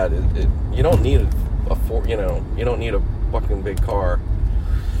like that. You don't need you don't need a fucking big car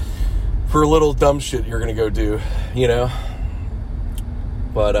for little dumb shit you're gonna go do,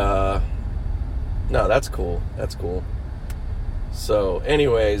 But no, that's cool. That's cool. So,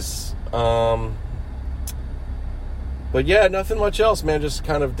 anyways, but yeah, nothing much else, man. Just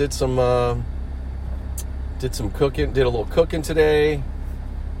kind of did some cooking. Did a little cooking today.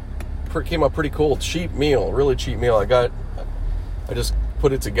 Came up pretty cool. Cheap meal, really cheap meal. I just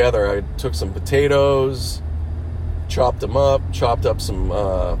put it together. I took some potatoes, chopped up some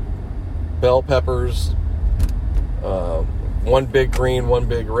bell peppers, one big green, one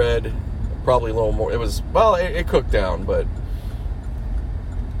big red, probably a little more. It cooked down, but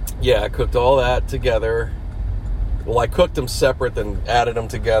yeah, I cooked all that together. Well, I cooked them separate, then added them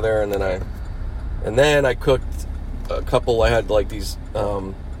together, and then I cooked a couple. I had like these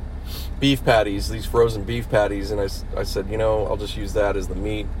beef patties, these frozen beef patties, and I said, I'll just use that as the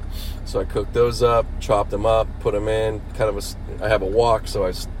meat. So I cooked those up, chopped them up, put them in, I have a wok, so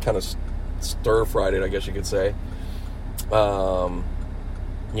I kind of stir-fried it, I guess you could say.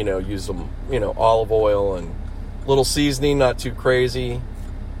 Use some, olive oil and little seasoning, not too crazy.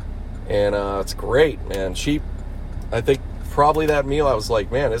 And it's great, man. Cheap. I think probably that meal, I was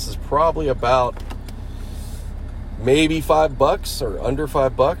like, man, this is probably about maybe $5 or under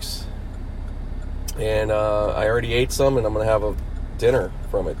 $5. And I already ate some, and I'm going to have a dinner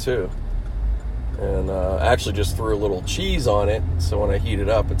from it too. And I actually just threw a little cheese on it, so when I heat it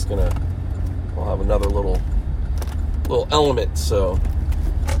up, I'll have another little element. So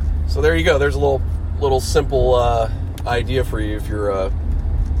there you go. There's a little simple idea for you if you're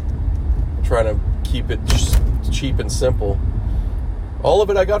trying to keep it cheap and simple. All of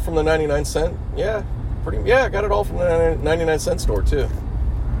it I got from the 99-cent. Yeah, I got it all from the 99-cent store too.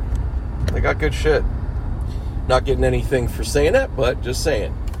 They got good shit. Not getting anything for saying that, but just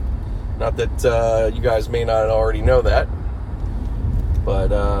saying. Not that you guys may not already know that.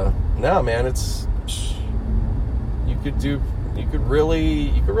 But no, man, you could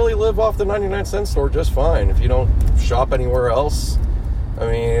really live off the 99-cent store just fine if you don't shop anywhere else. I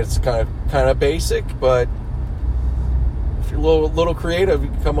mean, it's kind of basic, but if you're a little creative, you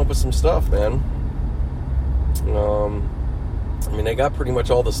can come up with some stuff, man. I mean, they got pretty much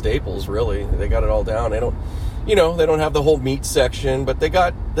all the staples, really. They got it all down. They don't have the whole meat section, but they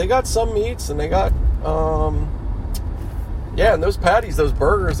got some meats, and they got, and those patties, those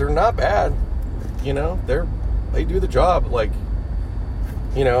burgers, they're not bad. They do the job, like,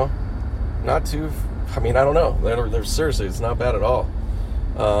 not too, I mean, I don't know. They're seriously, it's not bad at all.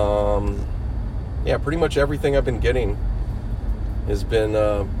 Pretty much everything I've been getting has been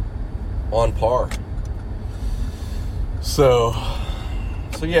on par. So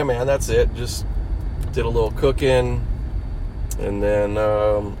yeah, man, that's it. Just did a little cooking, and then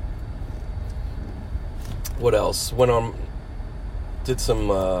what else? Did some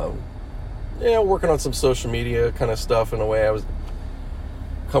working on some social media kind of stuff. In a way, I was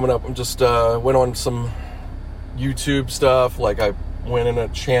coming up. I'm just went on some YouTube stuff. Like, I went in a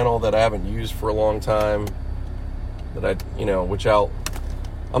channel that I haven't used for a long time, that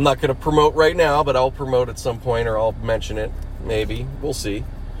I'm not going to promote right now, but I'll promote at some point, or I'll mention it, maybe. We'll see.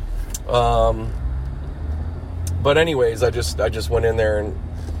 But anyways, I just went in there and,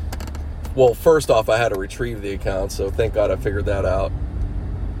 well, first off, I had to retrieve the account, so thank God I figured that out.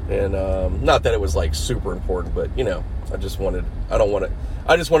 And not that it was like super important, but I just wanted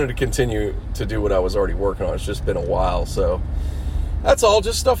to continue to do what I was already working on. It's just been a while, so that's all.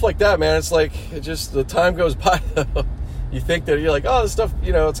 Just stuff like that, man. It's like, the time goes by. You think that you're like, oh, this stuff,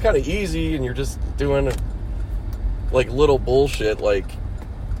 it's kind of easy, and you're just doing like little bullshit, like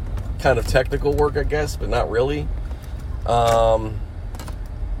kind of technical work, I guess, but not really. But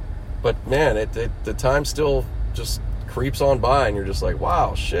man, the time still just creeps on by, and you're just like,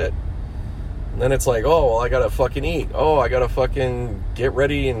 wow, shit. And then it's like, oh, well, I gotta fucking eat. Oh, I gotta fucking get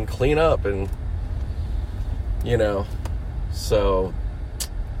ready and clean up, and so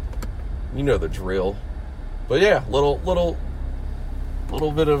the drill. But yeah, little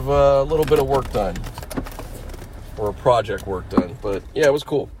bit of work done, or a project work done. But yeah, it was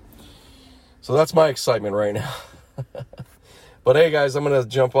cool. So that's my excitement right now. But hey, guys, I'm gonna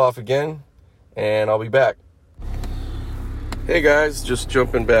jump off again, and I'll be back. Hey guys, just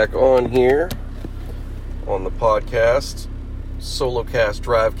jumping back on here on the podcast, Solocast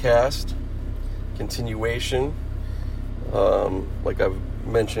Drivecast continuation. Like I've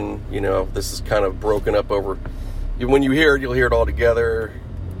mentioned, this is kind of broken up over, when you hear it, you'll hear it all together,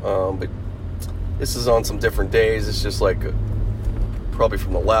 but this is on some different days. It's just like probably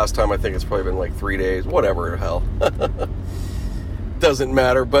from the last time. I think it's probably been like 3 days, whatever, hell. doesn't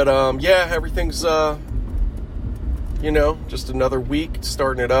matter. But yeah, everything's just another week,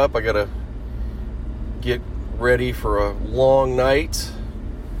 starting it up. I gotta get ready for a long night.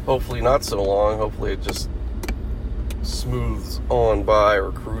 Hopefully not so long. Hopefully it just smooths on by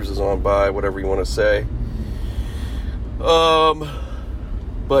or cruises on by, whatever you want to say.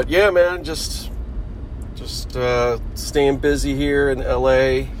 But yeah, man, just staying busy here in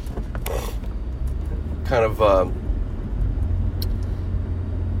LA. Kind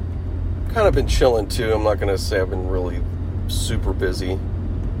of been chilling too. I'm not gonna say I've been really super busy.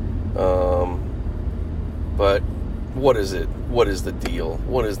 But what is it? What is the deal?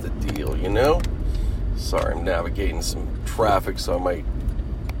 What is the deal, Sorry, I'm navigating some traffic, so I might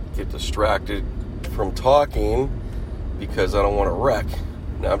get distracted from talking because I don't want to wreck.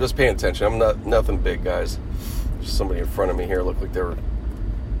 No, I'm just paying attention. I'm nothing big, guys. Just somebody in front of me here looked like they were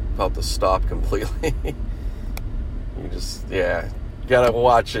about to stop completely. You gotta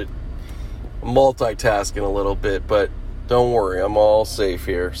watch it. I'm multitasking a little bit, but don't worry, I'm all safe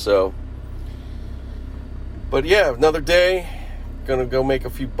here. So, but yeah, another day. Gonna go make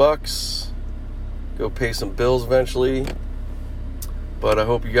a few bucks. Go pay some bills eventually. But I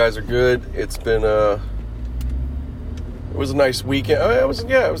hope you guys are good. It's been it was a nice weekend. It was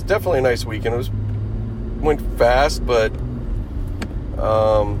definitely a nice weekend. Went fast, but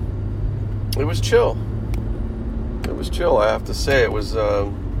it was chill. It was chill, I have to say. It was I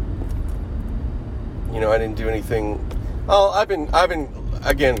didn't do anything. I've been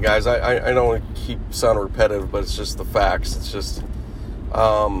again, guys, I don't want to keep sounding repetitive, but it's just the facts. It's just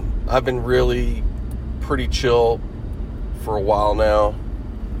I've been really pretty chill for a while now.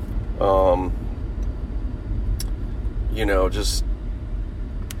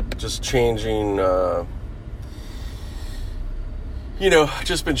 Just changing,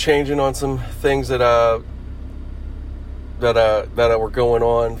 just been changing on some things that were going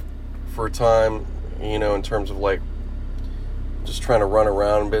on for a time, in terms of like just trying to run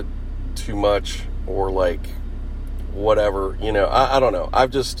around a bit too much or like whatever, I don't know.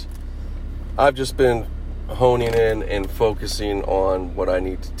 I've just been honing in and focusing on what I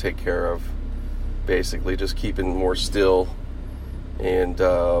need to take care of. Basically, just keeping more still, and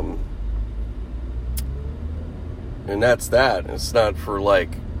that's that. It's not for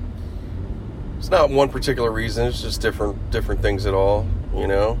it's not one particular reason. It's just different things at all,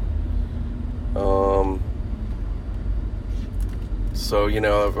 So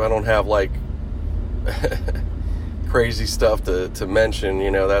if I don't have crazy stuff to mention,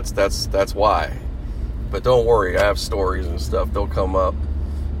 that's why. But don't worry, I have stories and stuff. They'll come up.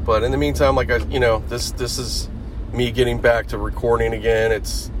 But in the meantime, this is me getting back to recording again.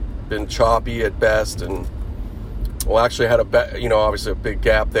 It's been choppy at best, and actually I had obviously a big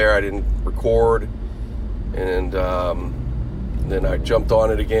gap there. I didn't record, and then I jumped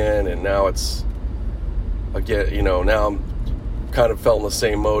on it again, and now it's again. Now I'm kind of felt in the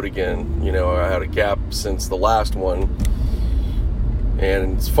same mode again. I had a gap since the last one.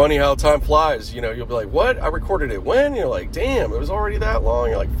 And it's funny how time flies. You'll be like, what? I recorded it when? You're like, damn, it was already that long.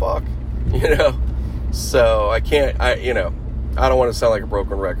 You're like, fuck. So I can't, I don't want to sound like a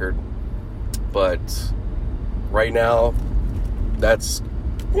broken record. But right now, that's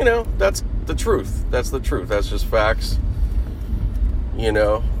the truth. That's the truth. That's just facts.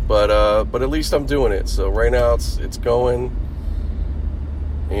 But at least I'm doing it. So right now it's going.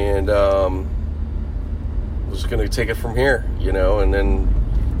 And I'm just going to take it from here, and then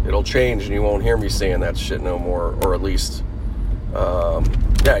it'll change and you won't hear me saying that shit no more, or at least,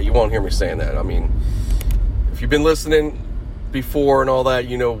 you won't hear me saying that. I mean, if you've been listening before and all that,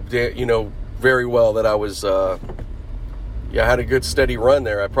 you know very well that I was, I had a good steady run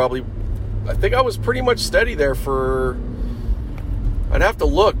there. I think I was pretty much steady there for, I'd have to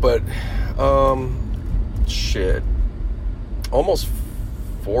look, but, almost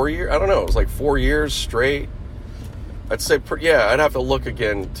 4 years. I don't know. It was like 4 years straight. I'd say, I'd have to look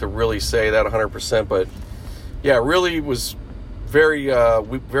again to really say that 100%. But yeah, really was very,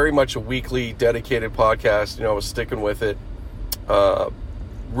 very much a weekly dedicated podcast. I was sticking with it,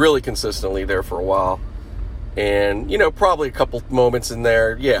 really consistently there for a while. And, probably a couple moments in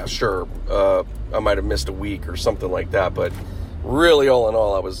there. Yeah, sure. I might have missed a week or something like that. But really, all in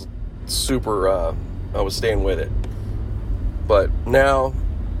all, I was super, I was staying with it. But now,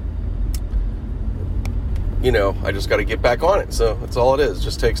 I just got to get back on it. So that's all it is. It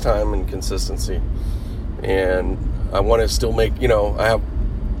just takes time and consistency. And I want to still make, I have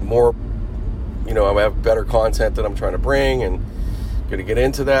more, I have better content that I'm trying to bring and going to get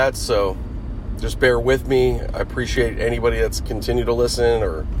into that. So just bear with me. I appreciate anybody that's continued to listen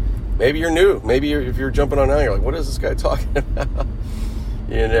or maybe you're new. Maybe if you're jumping on now, you're like, what is this guy talking about?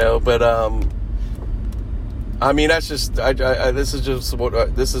 But I mean, that's just, this is just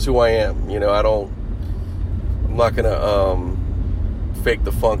what, this is who I am. I'm not going to fake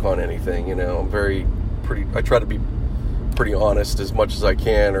the funk on anything. I try to be pretty honest as much as I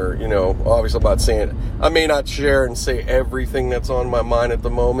can, or, obviously I'm not saying, I may not share and say everything that's on my mind at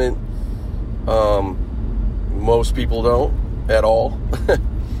the moment. Most people don't at all,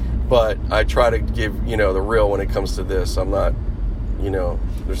 but I try to give, the real when it comes to this. I'm not,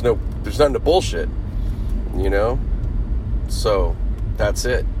 there's nothing to bullshit, so that's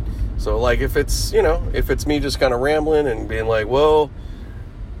it. So like, if it's me just kind of rambling and being like, well,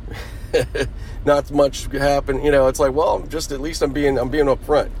 not much happened, it's like, well, just at least I'm being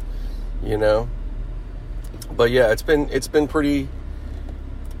upfront, but yeah, it's been pretty,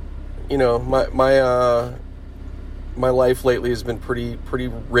 my life lately has been pretty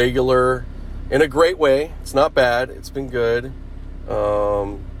regular in a great way. It's not bad. It's been good.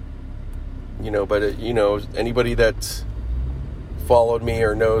 But anybody that followed me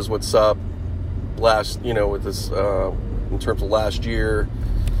or knows what's up with this, in terms of last year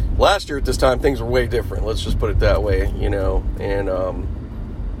at this time, things were way different. Let's just put it that way, and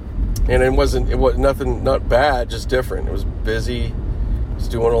it was nothing, not bad, just different. It was busy. I was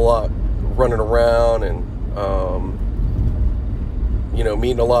doing a lot, running around and,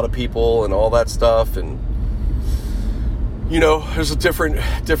 meeting a lot of people and all that stuff. And, there's a different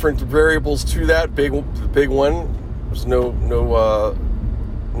variables to that. Big one. There's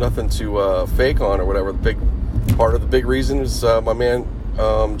nothing to fake on or whatever. The big part of the big reason is my man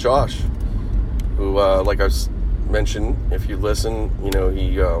Josh, who, like I mentioned, if you listen,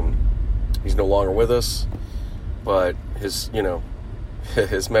 he's no longer with us, but his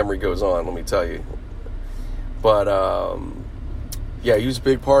memory goes on. Let me tell you. But yeah, he was a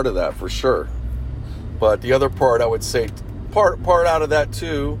big part of that for sure. But the other part, I would say, part out of that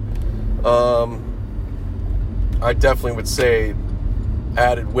too, I definitely would say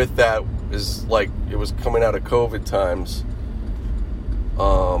added with that is like, it was coming out of COVID times.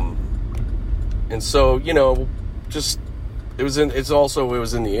 And so, just, it was in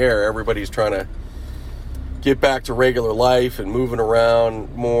the air. Everybody's trying to get back to regular life and moving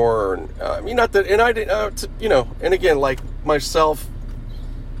around more. And not that, and I didn't, and again, like myself,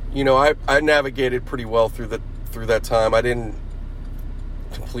 I navigated pretty well through that time. I didn't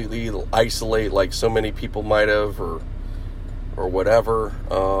completely isolate like so many people might have, or whatever.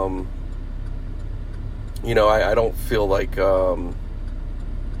 I don't feel like,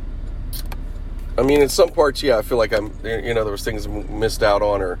 in some parts, yeah, I feel like there was things I missed out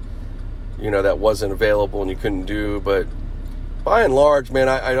on, or, that wasn't available and you couldn't do. But by and large, man,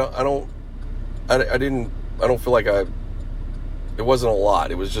 I don't feel like it wasn't a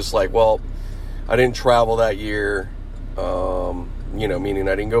lot. It was just like, well, I didn't travel that year, meaning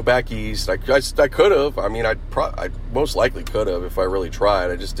I didn't go back east. I could have. I most likely could have if I really tried.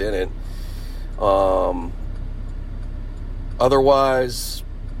 I just didn't. Otherwise,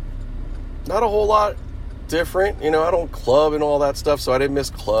 not a whole lot different. I don't club and all that stuff, so I didn't miss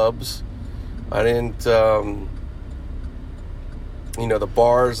clubs. I didn't, the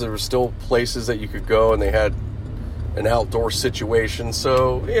bars, there were still places that you could go and they had an outdoor situation.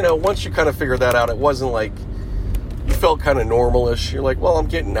 So, once you kind of figured that out, it wasn't like, you felt kind of normalish. You're like, well, I'm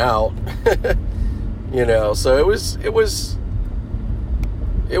getting out, so it was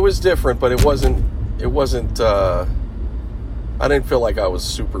different, but it wasn't, I didn't feel like I was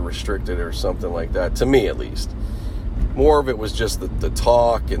super restricted or something like that, to me at least. More of it was just the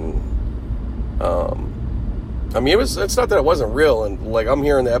talk, and it's not that it wasn't real, and like, I'm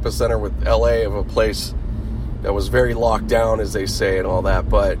here in the epicenter with LA of a place that was very locked down, as they say, and all that,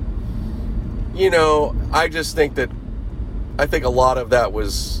 but I just think that, I think a lot of it,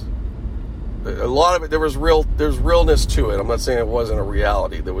 there's realness to it. I'm not saying it wasn't a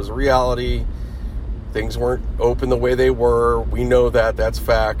reality. There was a reality. Things weren't open the way they were. We know that. That's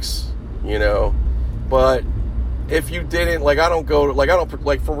facts, but if you didn't, like,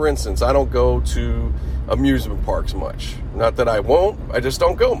 for instance, I don't go to amusement parks much. Not that I won't, I just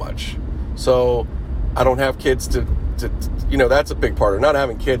don't go much. So I don't have kids to that's a big part of not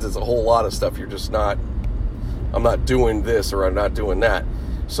having kids. Is a whole lot of stuff. I'm not doing this, or I'm not doing that.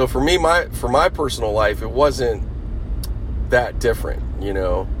 So for me, for my personal life, it wasn't that different.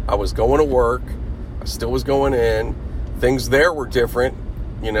 I was going to work. I still was going in. Things there were different,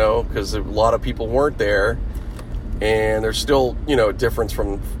 because a lot of people weren't there. And there's still, a difference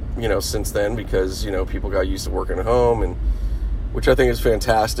from, since then, because, people got used to working at home, and which I think is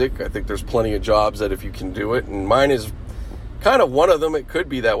fantastic. I think there's plenty of jobs that if you can do it, and mine is kind of one of them, it could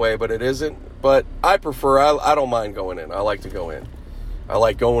be that way, but it isn't. But I prefer, I don't mind going in. I like to go in. I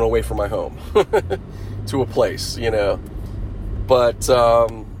like going away from my home to a place, you know. But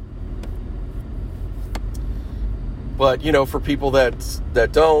you know, for people that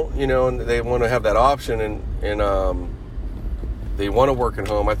don't, you know, and they want to have that option and they want to work at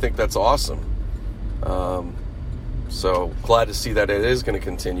home, I think that's awesome. So glad to see that it is going to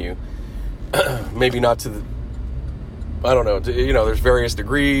continue. Maybe not to the, I don't know, you know, there's various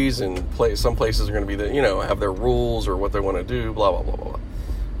degrees, and some places are going to be, you know, have their rules or what they want to do, blah, blah, blah, blah, blah.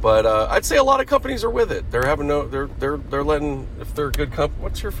 But I'd say a lot of companies are with it. They're having they're letting, if they're a good company.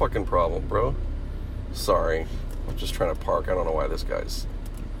 What's your fucking problem, bro? Sorry. I'm just trying to park. I don't know why this guy's,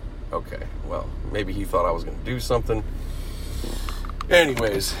 okay, well, maybe he thought I was going to do something.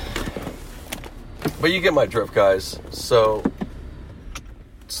 Anyways, but you get my drift, guys. So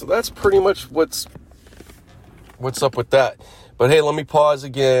that's pretty much what's up with that. But hey, let me pause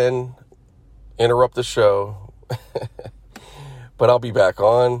again, interrupt the show. But I'll be back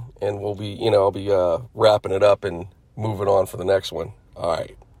on, and we'll be, you know, I'll be wrapping it up and moving on for the next one. All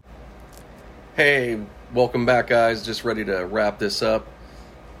right. Hey, welcome back, guys. Just ready to wrap this up.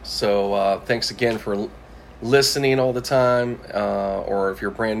 So thanks again for listening all the time. Or if you're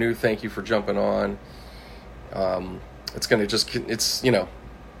brand new, thank you for jumping on. It's going to it's, you know,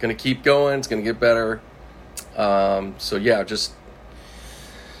 going to keep going. It's going to get better. So yeah, just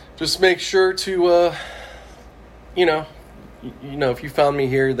make sure to, you know, if you found me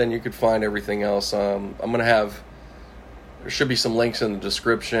here, then you could find everything else. I'm going to have, there should be some links in the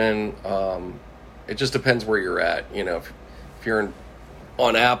description. It just depends where you're at. You know, if you're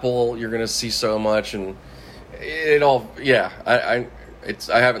on Apple, you're going to see so much, and it all, yeah,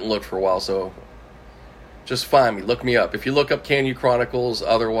 I haven't looked for a while, so just find me, look me up. If you look up Can You Chronicles,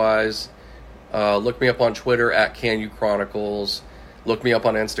 otherwise, look me up on Twitter at Can You Chronicles, look me up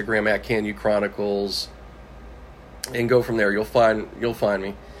on Instagram at Can You Chronicles, and go from there. You'll find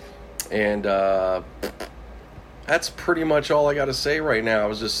me. And that's pretty much all I got to say right now. I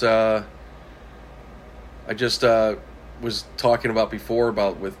was just was talking about before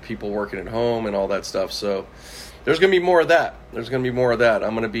about with people working at home and all that stuff. So there's going to be more of that.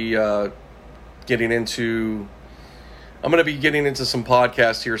 I'm going to be getting into some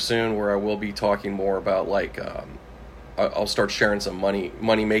podcasts here soon where I will be talking more about, like, I'll start sharing some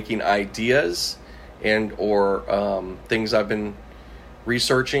money making ideas and or things I've been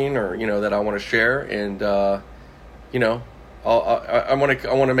researching, or, you know, that I want to share. And you know, I want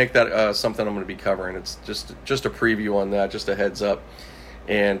to make that something I'm going to be covering. It's just a preview on that, just a heads up.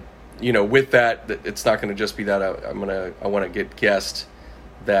 And, you know, with that, it's not going to just be that. I want to get guests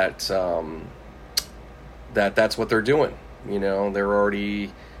that that's what they're doing. You know, they're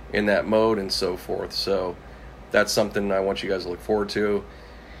already in that mode and so forth. So that's something I want you guys to look forward to,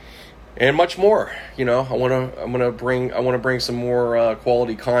 and much more. You know, I want to bring some more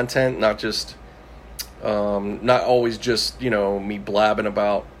quality content, not just. Not always just, you know, me blabbing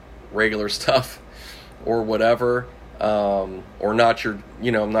about regular stuff or whatever, or not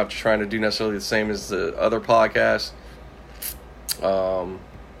I'm not trying to do necessarily the same as the other podcasts. You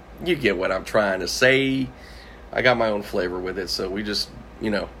get what I'm trying to say. I got my own flavor with it, so we just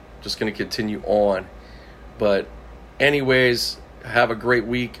going to continue on. But anyways, have a great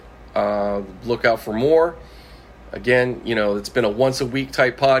week. Look out for more. Again, you know, it's been a once a week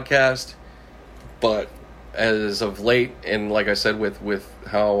type podcast. But as of late, and like I said, with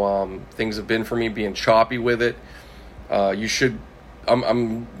how things have been for me, being choppy with it,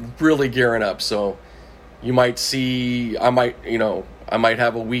 I'm really gearing up. So you might see, I might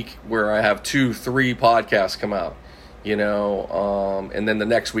have a week where I have 2-3 podcasts come out, you know, and then the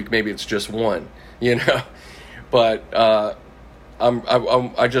next week maybe it's just one, you know. But I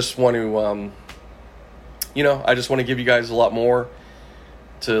just want to, I just want to give you guys a lot more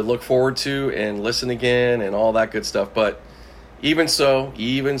to look forward to and listen again and all that good stuff. But even so,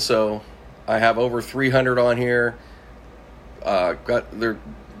 I have over 300 on here.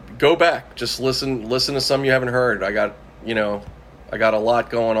 Go back, just listen to some you haven't heard. I got a lot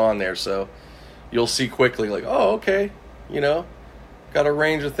going on there, so you'll see quickly, like, oh, okay, you know, got a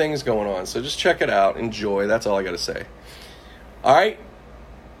range of things going on. So just check it out, enjoy. That's all I got to say. All right,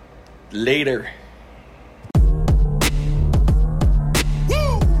 later.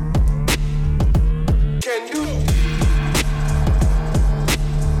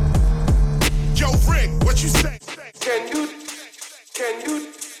 What you say?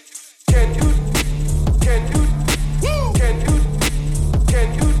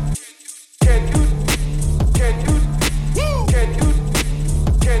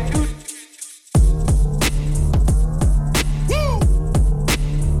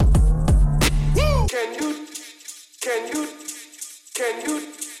 can you